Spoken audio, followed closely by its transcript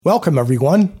Welcome,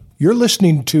 everyone. You're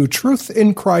listening to Truth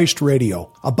in Christ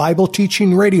Radio, a Bible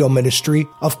teaching radio ministry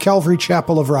of Calvary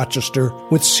Chapel of Rochester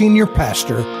with Senior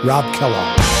Pastor Rob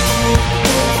Kellogg.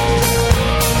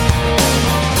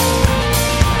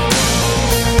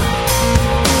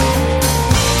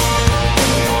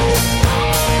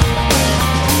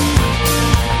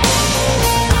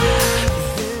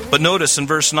 But notice in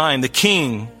verse 9, the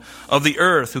king of the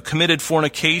earth who committed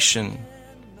fornication,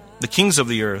 the kings of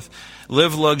the earth,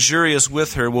 live luxurious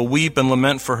with her, will weep and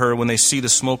lament for her when they see the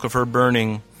smoke of her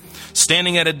burning,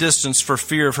 standing at a distance for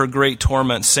fear of her great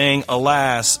torment, saying,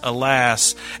 Alas,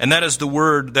 alas. And that is the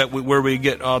word where we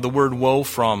get the word woe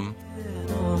from.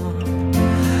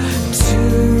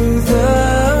 To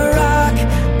the rock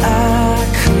I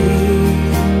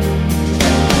cling.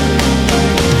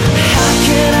 How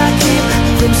can I keep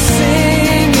from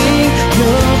singing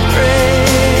your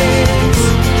praise?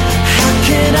 How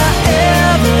can I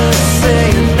ever say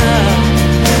enough?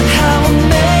 How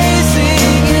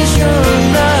amazing is your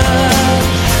love?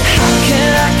 How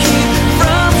can I keep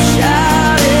from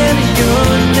shouting your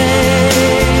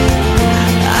name?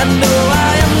 I know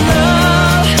I am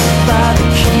loved by the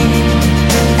King,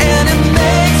 and it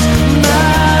makes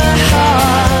my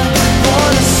heart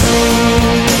wanna sing.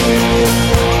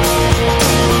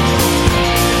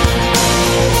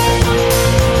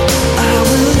 I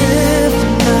will lift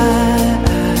my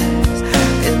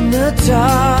eyes in the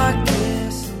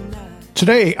darkness night.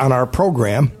 Today on our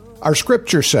program, our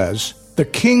scripture says, the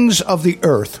kings of the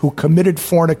earth who committed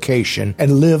fornication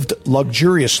and lived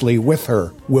luxuriously with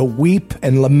her will weep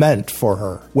and lament for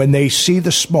her when they see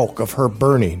the smoke of her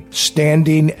burning,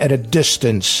 standing at a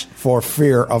distance for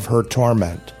fear of her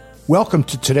torment. Welcome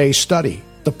to today's study.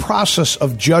 The process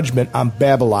of judgment on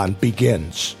Babylon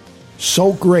begins.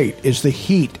 So great is the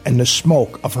heat and the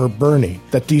smoke of her burning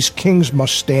that these kings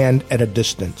must stand at a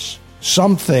distance.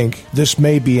 Some think this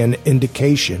may be an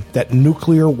indication that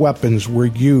nuclear weapons were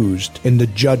used in the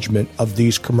judgment of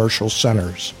these commercial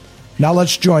centers. Now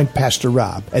let's join Pastor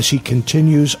Rob as he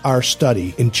continues our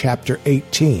study in chapter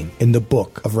 18 in the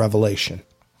book of Revelation.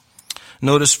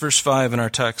 Notice verse 5 in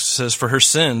our text says, For her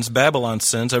sins, Babylon's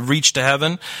sins, have reached to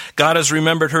heaven. God has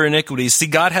remembered her iniquities. See,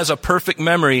 God has a perfect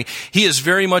memory. He is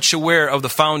very much aware of the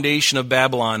foundation of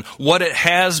Babylon, what it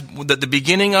has, the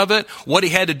beginning of it, what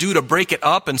he had to do to break it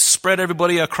up and spread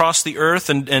everybody across the earth,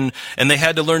 and they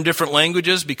had to learn different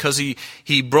languages because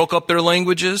he broke up their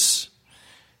languages.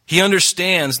 He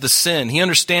understands the sin. He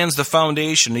understands the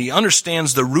foundation. He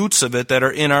understands the roots of it that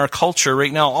are in our culture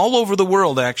right now, all over the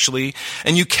world, actually.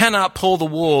 And you cannot pull the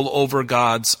wool over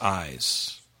God's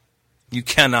eyes. You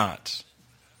cannot.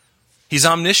 He's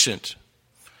omniscient.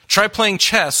 Try playing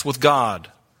chess with God.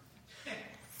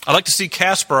 I like to see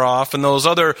Kasparov and those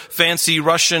other fancy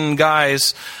Russian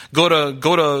guys go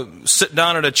to sit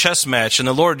down at a chess match, and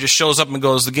the Lord just shows up and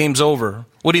goes, the game's over.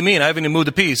 What do you mean? I haven't even moved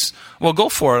a piece. Well, go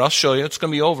for it. I'll show you. It's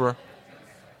going to be over.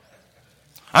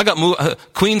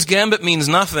 Queen's Gambit means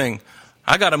nothing.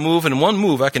 I got to move, and in one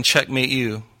move I can checkmate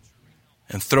you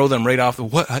and throw them right off.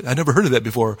 What? I never heard of that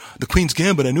before. The Queen's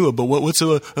Gambit, I knew it, but what's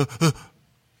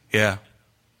Yeah,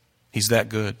 he's that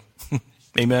good.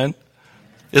 Amen?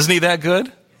 Isn't he that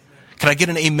good? Can I get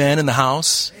an amen in the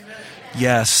house? Amen.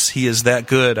 Yes, he is that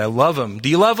good. I love him. Do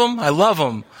you love him? I love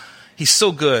him. He's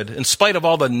so good. In spite of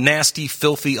all the nasty,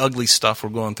 filthy, ugly stuff we're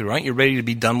going through, aren't you ready to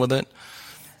be done with it?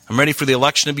 I'm ready for the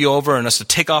election to be over and us to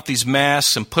take off these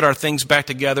masks and put our things back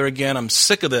together again. I'm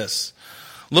sick of this.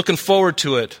 Looking forward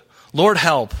to it. Lord,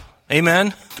 help.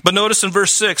 Amen? But notice in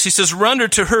verse 6, he says, Render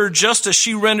to her just as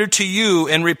she rendered to you,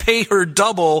 and repay her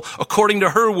double according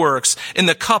to her works in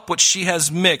the cup which she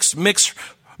has mixed.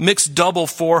 Mix double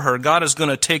for her. God is going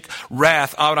to take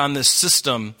wrath out on this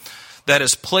system that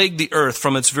has plagued the earth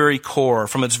from its very core,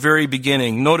 from its very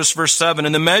beginning. Notice verse 7,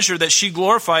 In the measure that she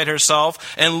glorified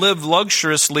herself and lived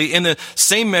luxuriously, in the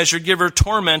same measure give her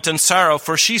torment and sorrow.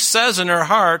 For she says in her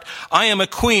heart, I am a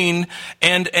queen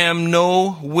and am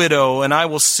no widow, and I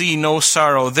will see no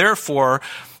sorrow. Therefore,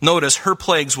 notice, her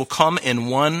plagues will come in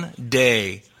one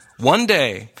day. One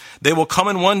day. They will come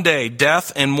in one day,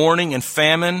 death and mourning and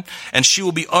famine, and she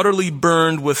will be utterly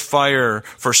burned with fire,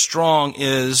 for strong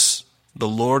is the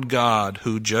Lord God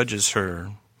who judges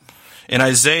her. In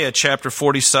Isaiah chapter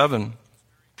 47,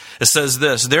 it says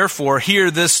this, Therefore, hear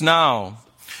this now,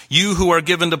 You who are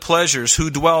given to pleasures, who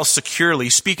dwell securely,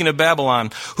 speaking of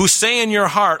Babylon, who say in your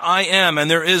heart, I am,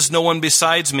 and there is no one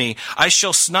besides me. I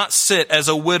shall not sit as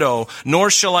a widow,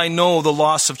 nor shall I know the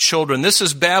loss of children. This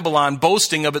is Babylon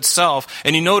boasting of itself.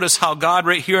 And you notice how God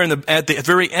right here at the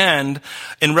very end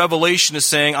in Revelation is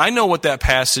saying, I know what that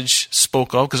passage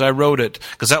spoke of because I wrote it,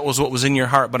 because that was what was in your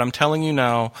heart. But I'm telling you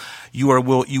now, you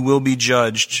will be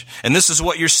judged. And this is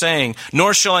what you're saying.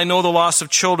 Nor shall I know the loss of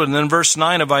children. And then verse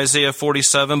 9 of Isaiah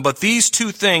 47, but these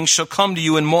two things shall come to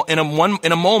you in a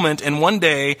moment, in one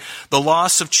day, the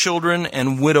loss of children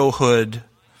and widowhood.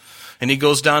 And he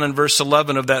goes down in verse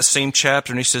 11 of that same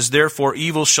chapter, and he says, therefore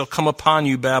evil shall come upon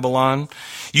you, Babylon.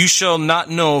 You shall not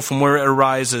know from where it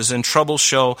arises, and trouble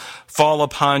shall fall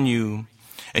upon you,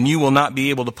 and you will not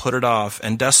be able to put it off.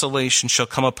 And desolation shall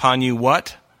come upon you,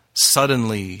 what?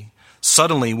 Suddenly,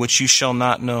 which you shall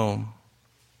not know.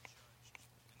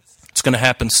 It's going to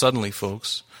happen suddenly,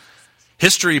 folks.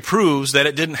 History proves that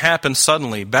it didn't happen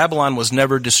suddenly. Babylon was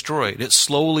never destroyed. It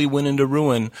slowly went into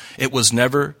ruin. It was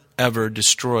never, ever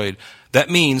destroyed. That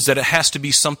means that it has to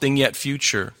be something yet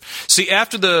future. See,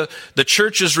 after the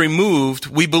church is removed,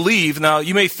 we believe, now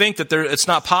you may think that it's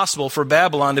not possible for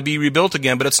Babylon to be rebuilt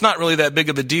again, but it's not really that big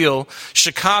of a deal.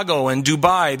 Chicago and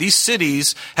Dubai, these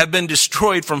cities have been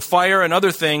destroyed from fire and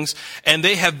other things, and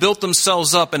they have built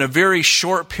themselves up in a very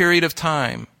short period of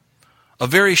time. A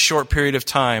very short period of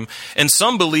time. And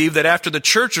some believe that after the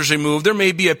church is removed, there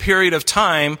may be a period of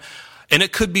time, and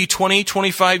it could be 20,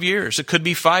 25 years. It could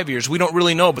be 5 years. We don't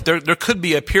really know. But there could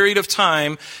be a period of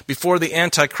time before the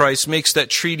Antichrist makes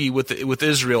that treaty with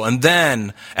Israel. And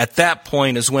then, at that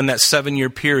point, is when that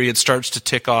 7-year period starts to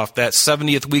tick off. That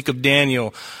 70th week of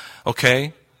Daniel.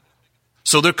 Okay?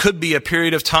 So there could be a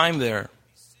period of time there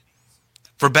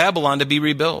for Babylon to be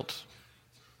rebuilt.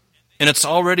 And it's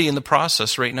already in the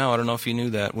process right now. I don't know if you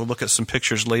knew that. We'll look at some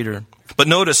pictures later. But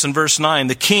notice in verse 9,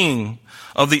 the king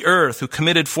of the earth who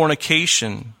committed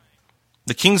fornication,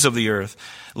 the kings of the earth,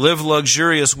 live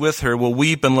luxurious with her, will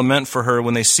weep and lament for her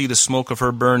when they see the smoke of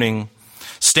her burning,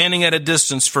 standing at a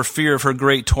distance for fear of her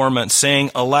great torment,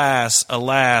 saying, alas,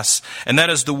 alas. And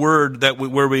that is the word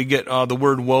where we get the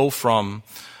word woe from.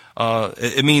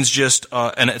 It means just,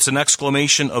 and it's an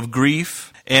exclamation of grief.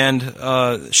 And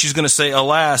she's going to say,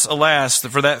 alas, alas,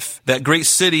 for that great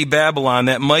city, Babylon,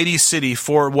 that mighty city,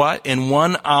 for what? In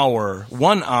 1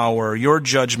 hour, your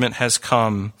judgment has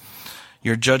come.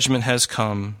 Your judgment has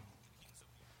come.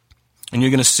 And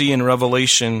you're going to see in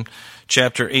Revelation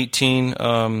chapter 18,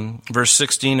 verse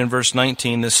 16 and verse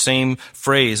 19, this same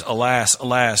phrase, alas,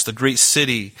 alas, the great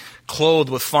city, clothed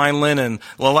with fine linen.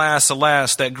 Alas,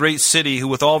 alas, that great city who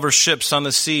with all of her ships on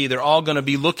the sea, they're all going to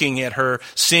be looking at her,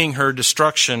 seeing her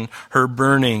destruction, her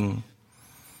burning.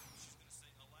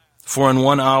 For in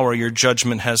 1 hour your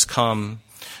judgment has come.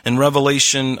 In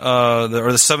Revelation, or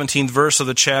the 17th verse of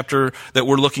the chapter that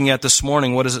we're looking at this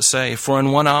morning, what does it say? For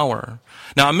in 1 hour.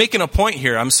 Now, I'm making a point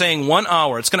here. I'm saying 1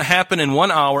 hour. It's going to happen in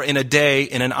 1 hour, in a day,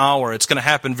 in an hour. It's going to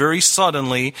happen very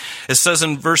suddenly. It says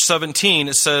in verse 17,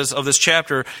 it says of this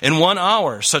chapter, in 1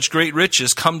 hour, such great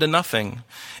riches come to nothing.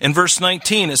 In verse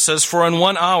 19, it says, for in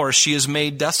 1 hour she is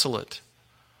made desolate.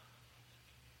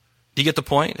 Do you get the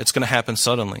point? It's going to happen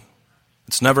suddenly.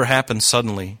 It's never happened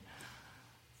suddenly.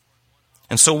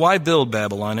 And so why build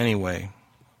Babylon anyway?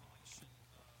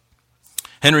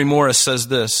 Henry Morris says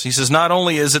this. He says, not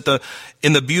only is it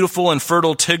in the beautiful and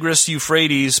fertile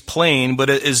Tigris-Euphrates plain, but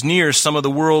it is near some of the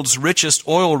world's richest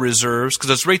oil reserves, because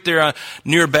it's right there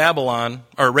near Babylon,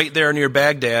 or right there near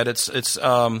Baghdad.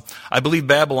 I believe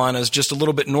Babylon is just a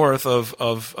little bit north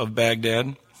of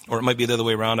Baghdad, or it might be the other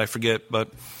way around, I forget, but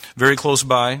very close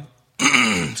by.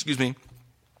 Excuse me.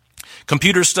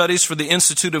 Computer studies for the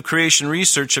Institute of Creation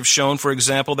Research have shown, for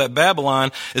example, that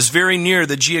Babylon is very near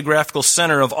the geographical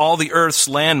center of all the Earth's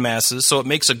land masses, so it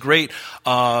makes a great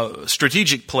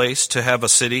strategic place to have a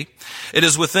city. It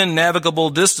is within navigable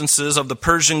distances of the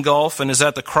Persian Gulf and is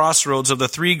at the crossroads of the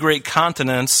 3 great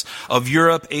continents of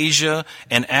Europe, Asia,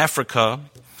 and Africa.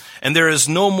 And there is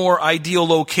no more ideal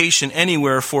location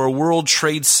anywhere for a world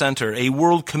trade center, a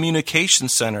world communication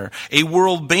center, a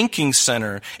world banking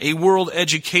center, a world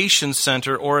education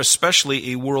center, or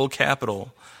especially a world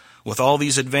capital. With all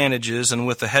these advantages and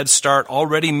with the head start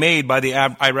already made by the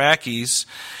Iraqis,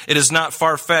 it is not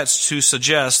far-fetched to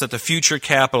suggest that the future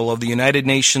capital of the United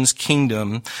Nations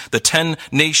Kingdom, the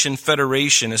 10-nation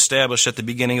federation established at the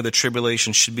beginning of the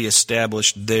tribulation, should be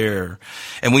established there.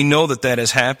 And we know that that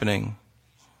is happening.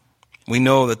 We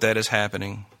know that that is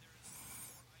happening.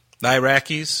 The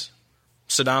Iraqis,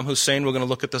 Saddam Hussein, we're going to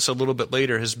look at this a little bit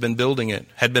later, had been building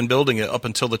it up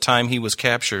until the time he was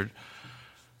captured.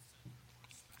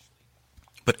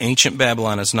 But ancient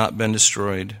Babylon has not been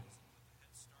destroyed.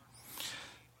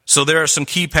 So there are some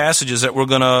key passages that we're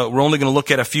only going to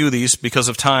look at a few of these because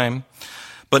of time.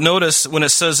 But notice when it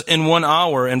says in 1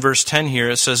 hour in verse 10 here,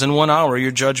 it says in 1 hour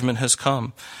your judgment has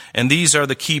come. And these are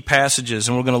the key passages,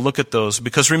 and we're going to look at those.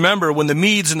 Because remember, when the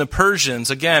Medes and the Persians,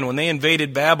 again, when they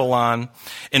invaded Babylon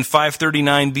in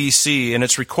 539 BC, and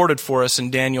it's recorded for us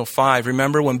in Daniel 5,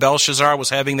 remember when Belshazzar was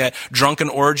having that drunken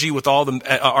orgy with all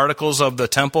the articles of the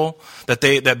temple that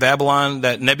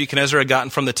Nebuchadnezzar had gotten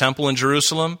from the temple in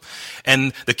Jerusalem?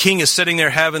 And the king is sitting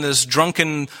there having this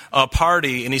drunken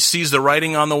party, and he sees the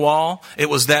writing on the wall. It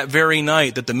was that very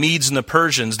night that the Medes and the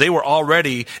Persians, they were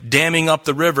already damming up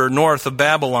the river north of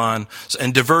Babylon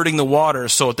and diverting the water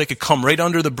so that they could come right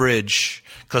under the bridge,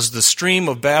 because the stream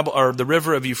of the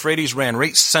river of Euphrates ran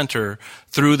right center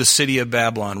through the city of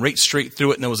Babylon, right straight through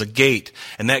it, and there was a gate.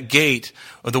 And that gate,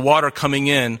 the water coming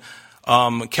in,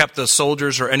 kept the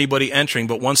soldiers or anybody entering.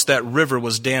 But once that river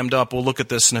was dammed up, we'll look at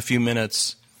this in a few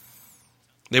minutes,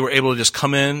 they were able to just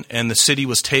come in, and the city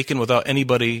was taken without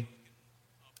anybody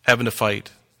having to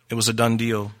fight. It was a done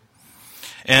deal.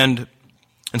 And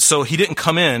so he didn't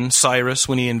come in, Cyrus,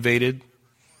 when he invaded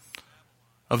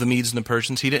of the Medes and the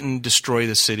Persians. He didn't destroy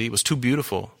the city. It was too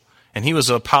beautiful. And he was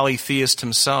a polytheist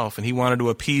himself, and he wanted to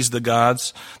appease the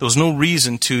gods. There was no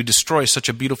reason to destroy such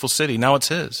a beautiful city. Now it's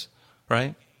his,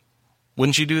 right?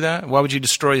 Wouldn't you do that? Why would you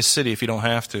destroy a city if you don't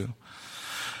have to?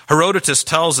 Herodotus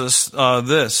tells us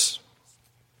this.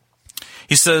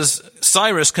 He says,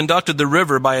 Cyrus conducted the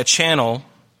river by a channel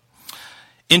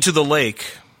into the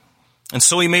lake, and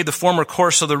so he made the former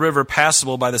course of the river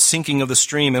passable by the sinking of the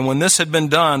stream. And when this had been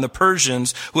done, the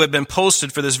Persians, who had been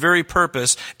posted for this very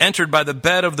purpose, entered by the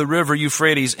bed of the river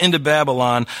Euphrates into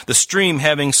Babylon, the stream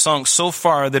having sunk so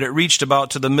far that it reached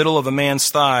about to the middle of a man's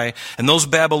thigh. And those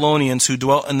Babylonians who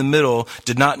dwelt in the middle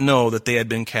did not know that they had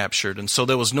been captured. And so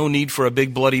there was no need for a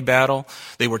big bloody battle.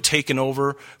 They were taken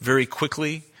over very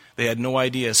quickly. They had no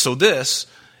idea. So this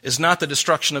is not the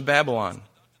destruction of Babylon.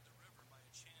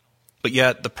 But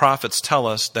yet the prophets tell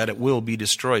us that it will be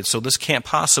destroyed. So this can't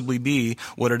possibly be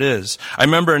what it is. I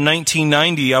remember in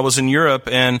 1990, I was in Europe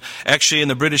and actually in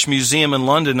the British Museum in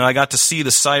London, and I got to see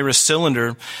the Cyrus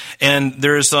cylinder. And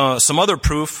there's some other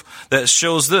proof that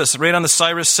shows this. Right on the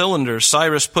Cyrus cylinder,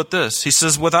 Cyrus put this. He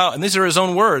says, and these are his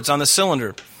own words on the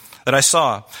cylinder that I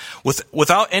saw.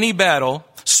 Without any battle,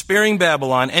 sparing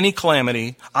Babylon any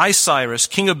calamity, I, Cyrus,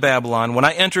 king of Babylon, when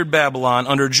I entered Babylon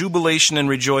under jubilation and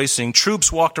rejoicing,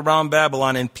 troops walked around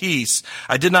Babylon in peace.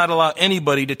 I did not allow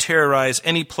anybody to terrorize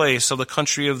any place of the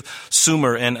country of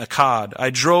Sumer and Akkad.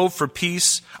 I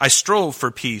strove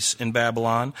for peace in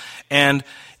Babylon and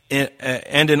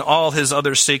in all his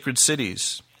other sacred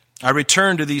cities. I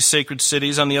returned to these sacred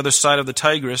cities on the other side of the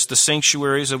Tigris, the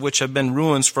sanctuaries of which have been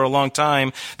ruins for a long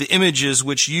time, the images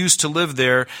which used to live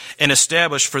there, and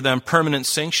established for them permanent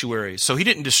sanctuaries. So he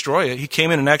didn't destroy it. He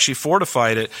came in and actually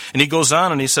fortified it. And he goes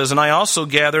on and he says, and I also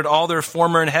gathered all their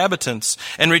former inhabitants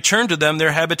and returned to them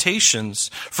their habitations.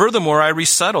 Furthermore, I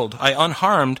resettled, I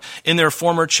unharmed in their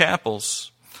former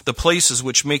chapels, the places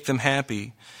which make them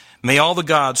happy. May all the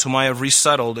gods whom I have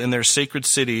resettled in their sacred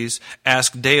cities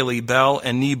ask daily Bel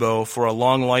and Nebo for a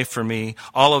long life for me.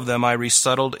 All of them I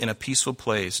resettled in a peaceful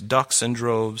place, ducks and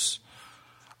droves.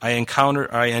 I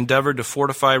endeavored to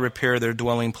fortify, repair their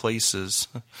dwelling places.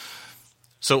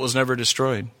 So it was never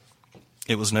destroyed.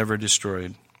 It was never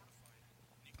destroyed.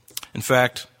 In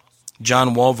fact,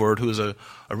 John Walvoord, who is a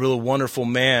really wonderful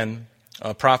man,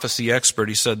 a prophecy expert,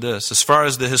 he said this: as far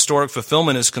as the historic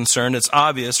fulfillment is concerned, it's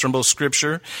obvious from both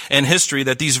Scripture and history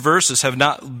that these verses have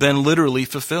not been literally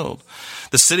fulfilled.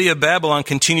 The city of Babylon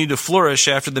continued to flourish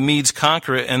after the Medes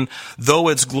conquered it, and though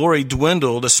its glory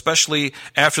dwindled, especially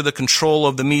after the control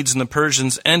of the Medes and the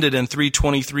Persians ended in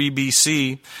 323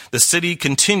 BC, the city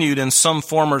continued in some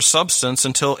form or substance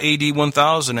until AD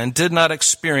 1000 and did not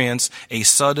experience a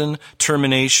sudden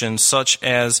termination such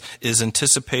as is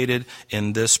anticipated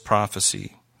in this prophecy.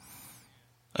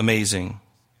 Amazing.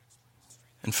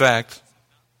 In fact,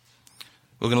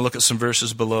 we're going to look at some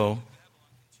verses below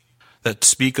that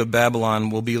speak of Babylon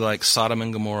will be like Sodom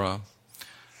and Gomorrah.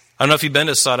 I don't know if you've been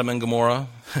to Sodom and Gomorrah.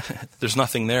 There's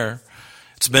nothing there.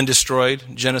 It's been destroyed,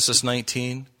 Genesis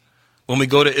 19. When we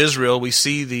go to Israel, we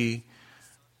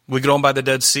go on by the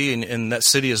Dead Sea, and that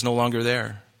city is no longer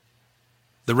there.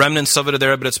 The remnants of it are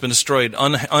there, but it's been destroyed.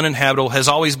 Uninhabitable has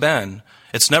always been.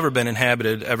 It's never been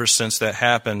inhabited ever since that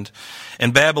happened.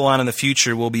 And Babylon in the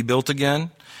future will be built again.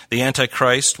 The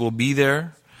Antichrist will be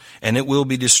there, and it will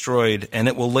be destroyed, and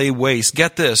it will lay waste,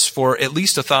 get this, for at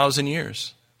least 1,000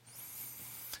 years.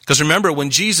 Because remember, when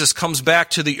Jesus comes back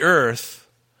to the earth,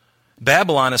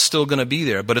 Babylon is still going to be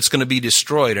there, but it's going to be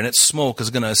destroyed, and its smoke is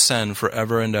going to ascend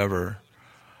forever and ever.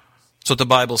 That's what the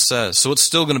Bible says. So it's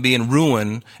still going to be in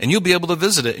ruin, and you'll be able to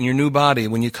visit it in your new body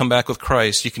when you come back with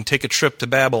Christ. You can take a trip to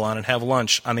Babylon and have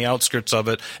lunch on the outskirts of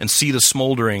it and see the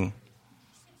smoldering.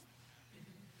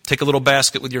 Take a little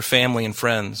basket with your family and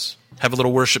friends. Have a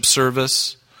little worship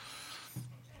service.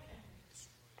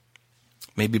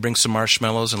 Maybe bring some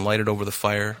marshmallows and light it over the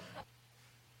fire.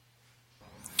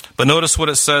 But notice what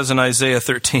it says in Isaiah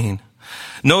 13.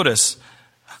 Notice,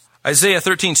 Isaiah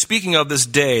 13, speaking of this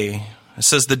day, it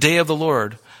says, the day of the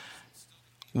Lord.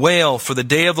 Wail, for the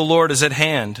day of the Lord is at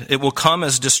hand. It will come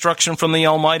as destruction from the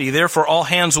Almighty. Therefore all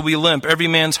hands will be limp. Every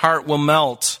man's heart will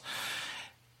melt.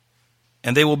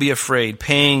 And they will be afraid.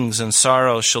 Pangs and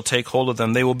sorrows shall take hold of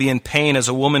them. They will be in pain as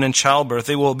a woman in childbirth.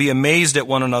 They will be amazed at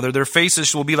one another. Their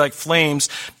faces will be like flames.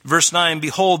 Verse 9,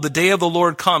 behold, the day of the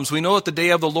Lord comes. We know that the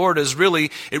day of the Lord is really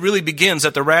begins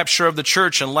at the rapture of the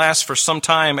church and lasts for some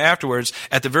time afterwards,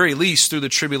 at the very least through the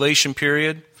tribulation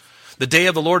period. The day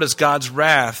of the Lord is God's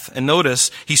wrath. And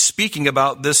notice, he's speaking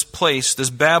about this place,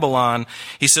 this Babylon.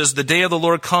 He says, the day of the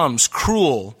Lord comes,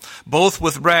 cruel, both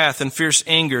with wrath and fierce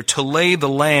anger, to lay the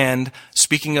land,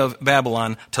 speaking of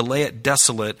Babylon, to lay it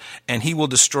desolate, and he will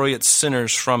destroy its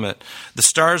sinners from it. The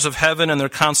stars of heaven and their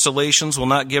constellations will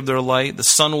not give their light. The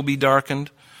sun will be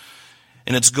darkened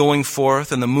in its going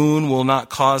forth, and the moon will not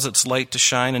cause its light to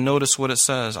shine. And notice what it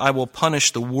says, I will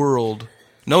punish the world.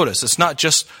 Notice, it's not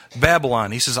just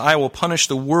Babylon. He says, I will punish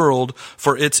the world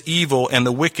for its evil and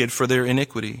the wicked for their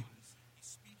iniquity.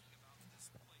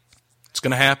 It's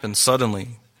going to happen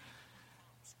suddenly.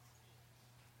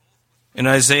 In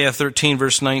Isaiah 13,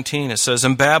 verse 19, it says,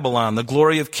 in Babylon, the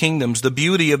glory of kingdoms, the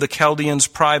beauty of the Chaldeans'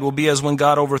 pride will be as when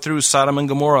God overthrew Sodom and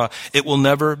Gomorrah. It will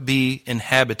never be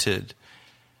inhabited.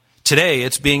 Today,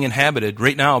 it's being inhabited.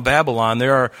 Right now, Babylon,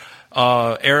 there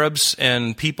are Arabs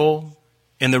and people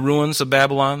in the ruins of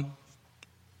Babylon.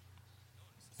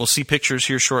 We'll see pictures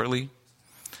here shortly.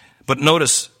 But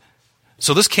notice,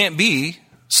 so this can't be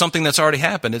something that's already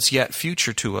happened. It's yet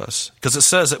future to us. Because it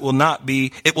says it will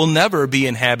never be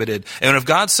inhabited. And if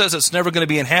God says it's never going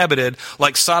to be inhabited,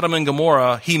 like Sodom and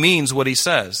Gomorrah, he means what he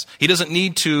says. He doesn't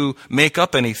need to make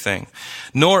up anything.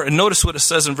 Notice what it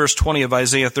says in verse 20 of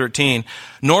Isaiah 13.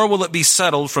 Nor will it be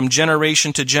settled from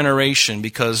generation to generation,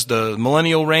 because the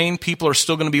millennial reign, people are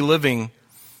still going to be living,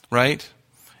 right?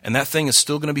 And that thing is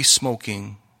still going to be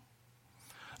smoking.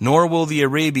 Nor will the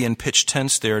Arabian pitch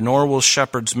tents there, nor will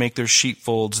shepherds make their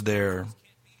sheepfolds there.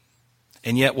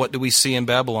 And yet, what do we see in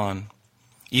Babylon?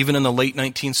 Even in the late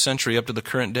 19th century up to the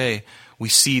current day, we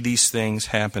see these things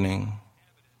happening.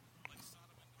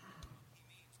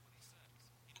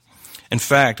 In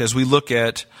fact, as we look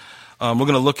at, we're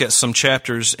going to look at some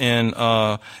chapters in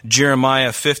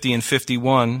Jeremiah 50 and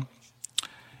 51.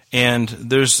 And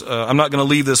there's, I'm not going to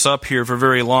leave this up here for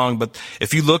very long, but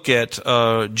if you look at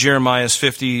Jeremiah's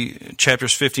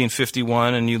chapters 50 and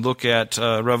 51, and you look at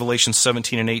Revelation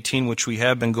 17 and 18, which we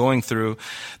have been going through,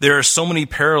 there are so many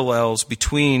parallels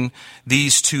between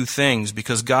these two things,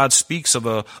 because God speaks of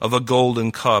a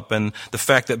golden cup, and the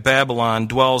fact that Babylon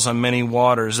dwells on many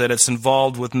waters, that it's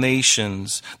involved with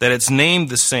nations, that it's named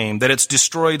the same, that it's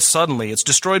destroyed suddenly, it's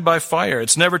destroyed by fire,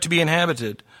 it's never to be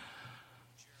inhabited.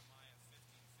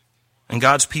 And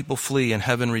God's people flee and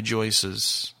heaven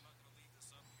rejoices.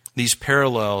 These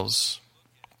parallels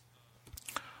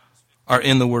are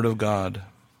in the Word of God.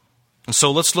 And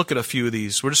so let's look at a few of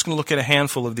these. We're just going to look at a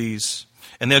handful of these.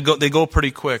 And they go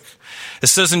pretty quick. It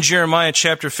says in Jeremiah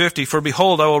chapter 50, for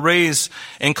behold, I will raise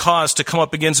and cause to come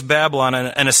up against Babylon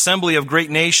an assembly of great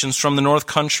nations from the north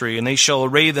country, and they shall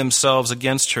array themselves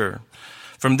against her.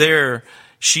 From there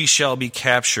she shall be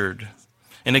captured.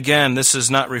 And again, this is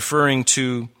not referring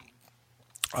to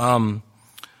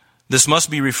this must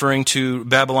be referring to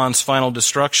Babylon's final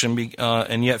destruction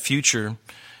and yet future,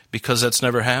 because that's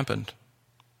never happened.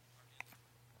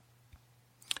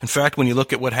 In fact, when you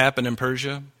look at what happened in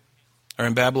Persia, or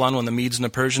in Babylon when the Medes and the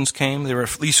Persians came, there were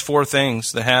at least four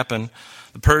things that happened.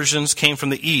 The Persians came from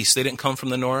the east. They didn't come from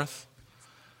the north.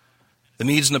 The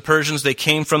Medes and the Persians, they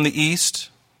came from the east.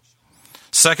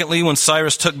 Secondly, when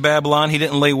Cyrus took Babylon, he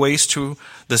didn't lay waste to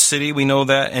the city. We know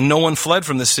that. And no one fled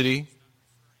from the city,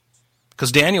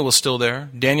 because Daniel was still there.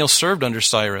 Daniel served under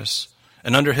Cyrus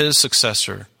and under his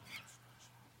successor.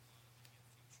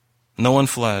 No one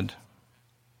fled.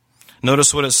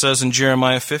 Notice what it says in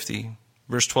Jeremiah 50,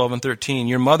 verse 12 and 13.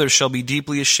 Your mother shall be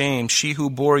deeply ashamed. She who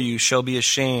bore you shall be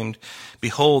ashamed.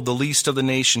 Behold, the least of the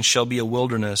nations shall be a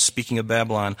wilderness, speaking of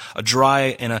Babylon, a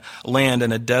dry and a land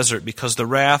and a desert, because of the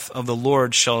wrath of the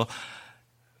Lord,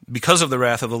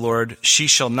 she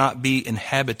shall not be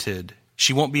inhabited.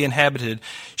 She won't be inhabited.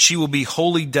 She will be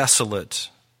wholly desolate.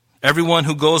 Everyone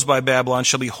who goes by Babylon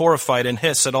shall be horrified and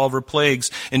hiss at all of her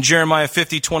plagues. In Jeremiah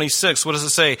 50:26, what does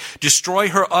it say? Destroy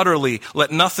her utterly.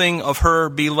 Let nothing of her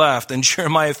be left. In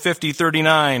Jeremiah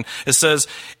 50:39, it says,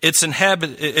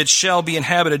 it shall be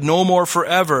inhabited no more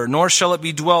forever, nor shall it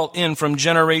be dwelt in from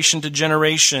generation to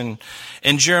generation.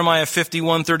 In Jeremiah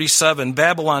 51:37,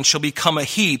 Babylon shall become a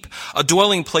heap, a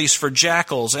dwelling place for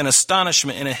jackals, and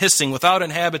astonishment and a hissing without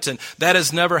inhabitant. That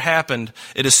has never happened.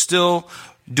 It is still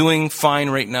doing fine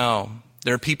right now.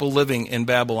 There are people living in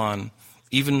Babylon,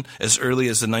 even as early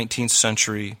as the 19th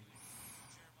century.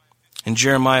 In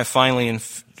Jeremiah, finally, in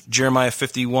Jeremiah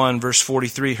 51, verse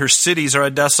 43, her cities are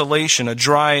a desolation, a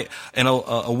dry and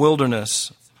a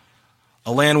wilderness,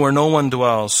 a land where no one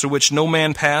dwells, through which no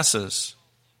man passes.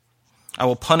 I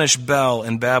will punish Bel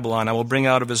in Babylon. I will bring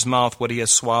out of his mouth what he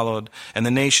has swallowed, and the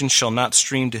nation shall not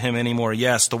stream to him anymore.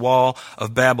 Yes, the wall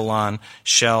of Babylon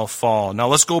shall fall. Now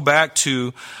let's go back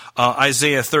to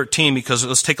Isaiah 13, because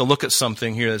let's take a look at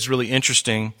something here that's really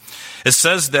interesting. It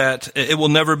says that it will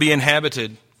never be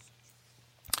inhabited,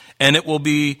 and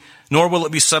nor will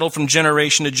it be settled from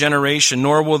generation to generation,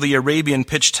 nor will the Arabian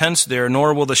pitch tents there,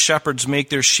 nor will the shepherds make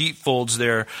their sheepfolds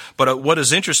there. But what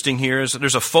is interesting here is that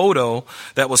there's a photo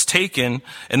that was taken,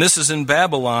 and this is in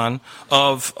Babylon,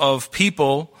 of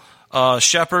people,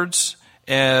 shepherds,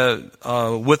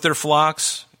 with their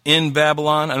flocks in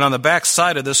Babylon. And on the back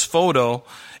side of this photo,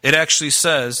 it actually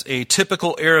says a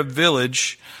typical Arab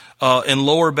village in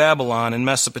Lower Babylon in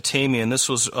Mesopotamia, and this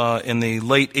was in the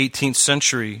late 18th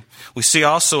century. We see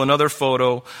also another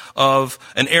photo of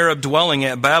an Arab dwelling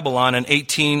at Babylon in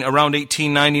around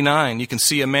 1899. You can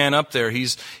see a man up there.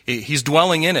 He's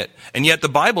dwelling in it, and yet the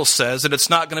Bible says that it's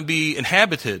not going to be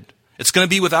inhabited. It's going to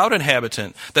be without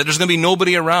inhabitant, that there's going to be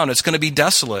nobody around. It's going to be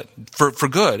desolate for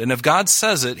good. And if God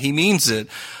says it, He means it.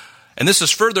 And this is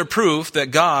further proof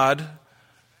that God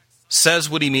says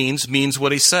what He means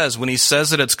what He says. When He says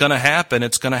that it's going to happen,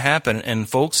 it's going to happen. And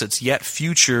folks, it's yet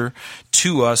future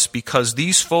to us, because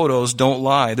these photos don't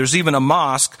lie. There's even a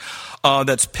mosque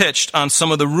that's pitched on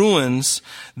some of the ruins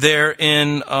there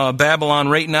in Babylon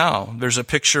right now. There's a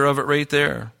picture of it right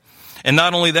there. And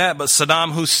not only that, but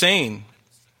Saddam Hussein,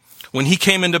 when he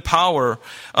came into power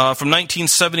from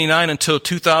 1979 until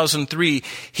 2003,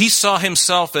 he saw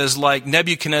himself as like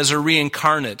Nebuchadnezzar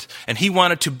reincarnate, and he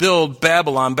wanted to build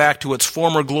Babylon back to its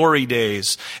former glory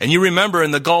days. And you remember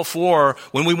in the Gulf War,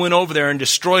 when we went over there and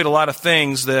destroyed a lot of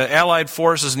things, the Allied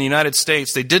forces in the United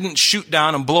States, they didn't shoot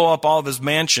down and blow up all of his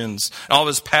mansions, all of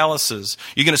his palaces.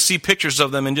 You're going to see pictures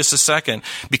of them in just a second,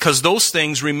 because those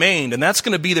things remained, and that's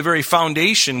going to be the very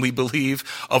foundation, we believe,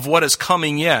 of what is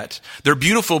coming yet. They're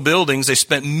beautiful buildings. They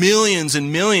spent millions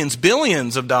and millions,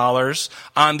 billions of dollars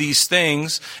on these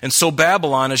things. And so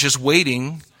Babylon is just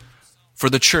waiting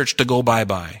for the church to go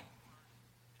bye-bye.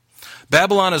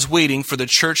 Babylon is waiting for the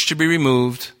church to be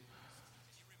removed,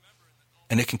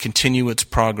 and it can continue its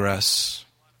progress.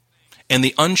 And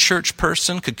the unchurched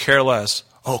person could care less.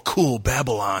 Oh, cool,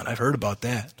 Babylon. I've heard about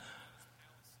that.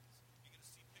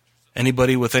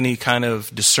 Anybody with any kind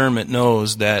of discernment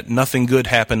knows that nothing good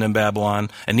happened in Babylon,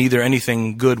 and neither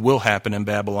anything good will happen in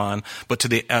Babylon. But to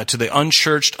the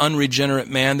unchurched, unregenerate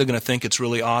man, they're going to think it's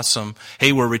really awesome.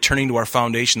 Hey, we're returning to our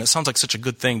foundation. That sounds like such a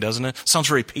good thing, doesn't it? Sounds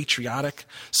very patriotic.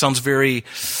 Sounds very,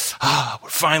 we're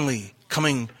finally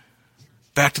coming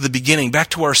back to the beginning, back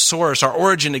to our source, our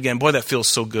origin again. Boy, that feels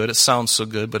so good. It sounds so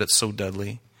good, but it's so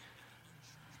deadly.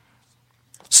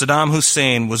 Saddam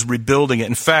Hussein was rebuilding it.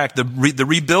 In fact, the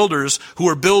rebuilders who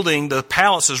were building the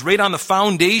palaces right on the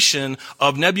foundation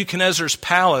of Nebuchadnezzar's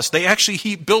palace,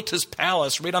 he built his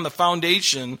palace right on the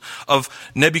foundation of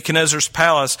Nebuchadnezzar's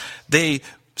palace. They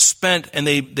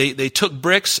took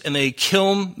bricks and they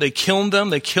kiln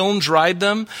dried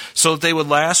them so that they would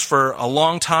last for a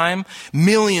long time.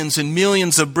 Millions and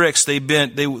millions of bricks they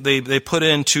put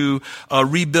in to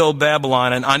rebuild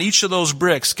Babylon. And on each of those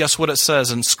bricks, guess what it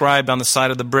says inscribed on the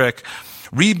side of the brick?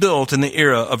 Rebuilt in the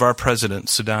era of our president,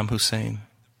 Saddam Hussein.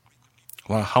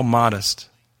 Wow, how modest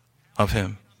of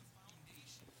him.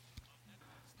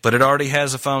 But it already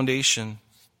has a foundation.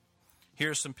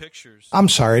 Here's some pictures. I'm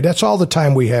sorry, that's all the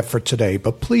time we have for today,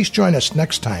 but please join us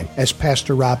next time as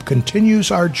Pastor Rob continues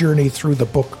our journey through the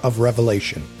book of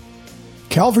Revelation.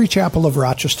 Calvary Chapel of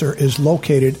Rochester is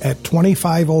located at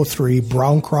 2503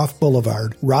 Browncroft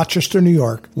Boulevard, Rochester, New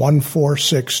York,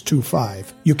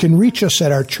 14625. You can reach us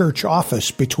at our church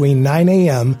office between 9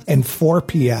 a.m. and 4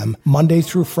 p.m. Monday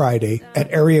through Friday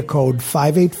at area code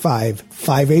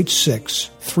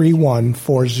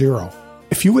 585-586-3140.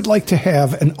 If you would like to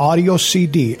have an audio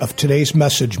CD of today's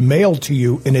message mailed to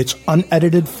you in its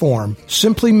unedited form,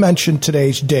 simply mention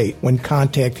today's date when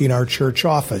contacting our church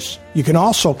office. You can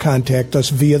also contact us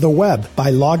via the web by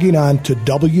logging on to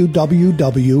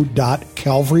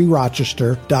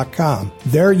www.calvaryrochester.com.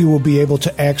 There you will be able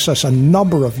to access a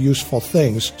number of useful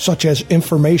things, such as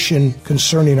information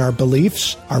concerning our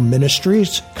beliefs, our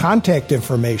ministries, contact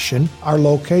information, our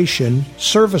location,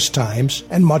 service times,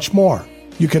 and much more.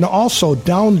 You can also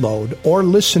download or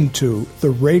listen to the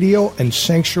radio and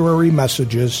sanctuary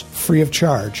messages free of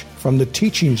charge from the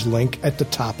teachings link at the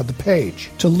top of the page.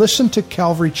 To listen to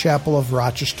Calvary Chapel of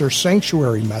Rochester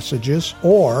sanctuary messages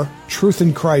or Truth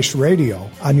in Christ Radio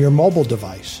on your mobile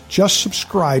device, just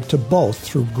subscribe to both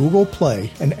through Google Play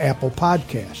and Apple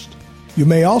Podcast. You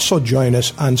may also join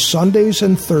us on Sundays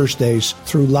and Thursdays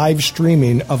through live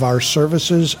streaming of our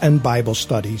services and Bible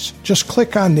studies. Just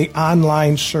click on the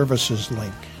online services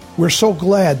link. We're so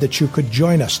glad that you could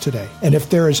join us today. And if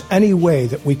there is any way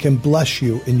that we can bless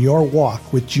you in your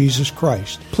walk with Jesus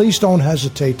Christ, please don't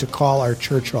hesitate to call our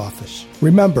church office.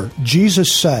 Remember,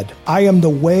 Jesus said, "I am the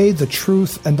way, the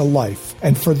truth, and the life,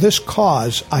 and for this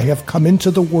cause I have come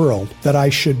into the world, that I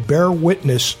should bear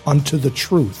witness unto the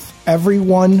truth.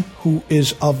 Everyone who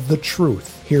is of the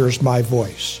truth hears my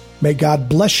voice." May God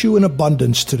bless you in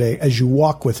abundance today as you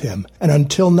walk with Him. And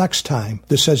until next time,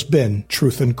 this has been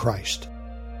Truth in Christ.